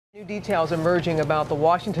New details emerging about the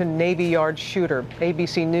Washington Navy Yard shooter.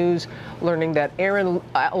 ABC News learning that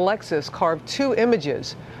Alexis carved two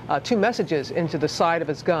messages into the side of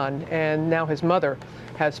his gun, and now his mother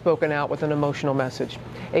has spoken out with an emotional message.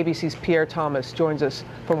 ABC's Pierre Thomas joins us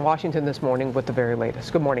from Washington this morning with the very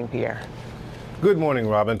latest. Good morning, Pierre. Good morning,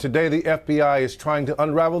 Robin. Today, the FBI is trying to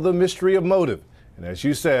unravel the mystery of motive. And as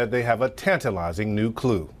you said, they have a tantalizing new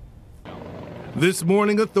clue. This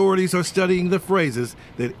morning, authorities are studying the phrases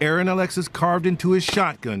that Alexis carved into his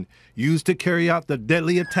shotgun used to carry out the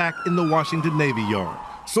deadly attack in the Washington Navy Yard.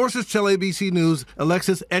 Sources tell ABC News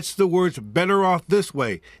Alexis etched the words "better off this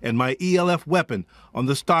way" and "my ELF weapon" on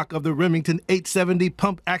the stock of the Remington 870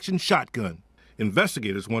 pump-action shotgun.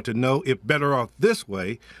 Investigators want to know if "better off this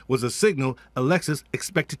way" was a signal Alexis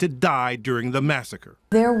expected to die during the massacre.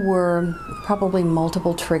 There were probably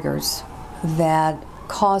multiple triggers that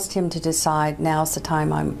caused him to decide, now's the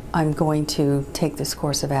time I'm going to take this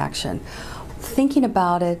course of action. Thinking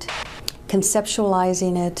about it,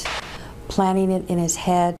 conceptualizing it, planning it in his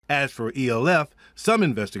head. As for ELF, some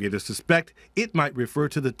investigators suspect it might refer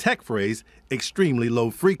to the tech phrase extremely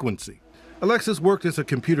low frequency. Alexis worked as a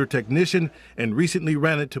computer technician and recently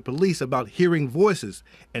ranted to police about hearing voices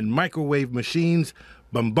and microwave machines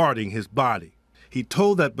bombarding his body. He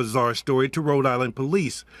told that bizarre story to Rhode Island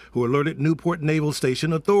police, who alerted Newport Naval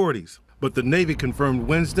Station authorities. But the Navy confirmed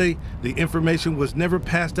Wednesday the information was never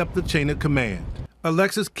passed up the chain of command.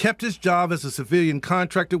 Alexis kept his job as a civilian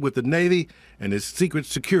contractor with the Navy and his secret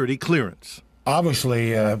security clearance.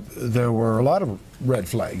 Obviously, there were a lot of red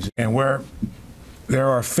flags, and where there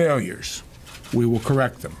are failures, we will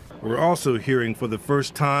correct them. We're also hearing for the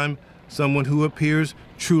first time someone who appears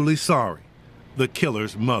truly sorry. The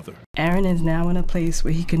killer's mother. Aaron is now in a place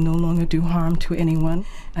where he can no longer do harm to anyone.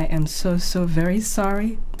 I am so very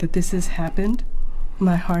sorry that this has happened.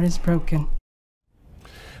 My heart is broken.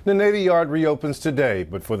 The Navy Yard reopens today,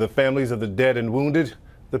 but for the families of the dead and wounded,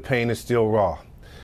 the pain is still raw.